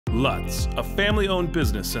Lutz, a family-owned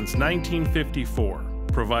business since 1954,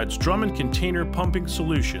 provides drum and container pumping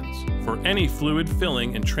solutions for any fluid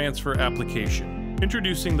filling and transfer application.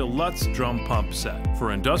 Introducing the Lutz drum pump set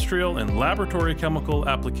for industrial and laboratory chemical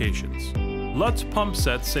applications. Lutz pump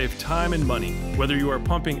sets save time and money, whether you are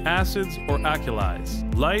pumping acids or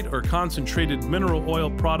alkalis, light or concentrated mineral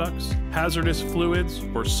oil products, hazardous fluids,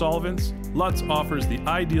 or solvents. Lutz offers the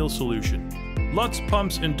ideal solution. Lutz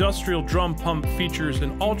Pump's industrial drum pump features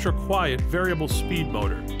an ultra-quiet variable speed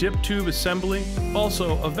motor, dip tube assembly,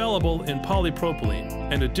 also available in polypropylene,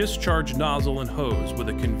 and a discharge nozzle and hose with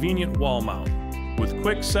a convenient wall mount. With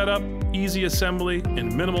quick setup, easy assembly,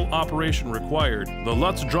 and minimal operation required, the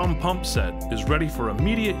Lutz drum pump set is ready for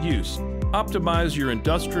immediate use. Optimize your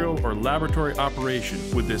industrial or laboratory operation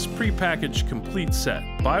with this prepackaged complete set.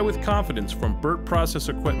 Buy with confidence from Burt Process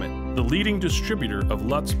Equipment, the leading distributor of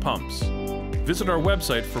Lutz pumps. Visit our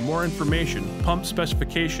website for more information, pump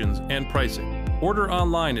specifications, and pricing. Order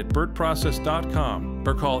online at burtprocess.com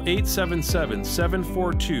or call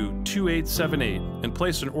 877-742-2878 and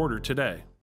place an order today.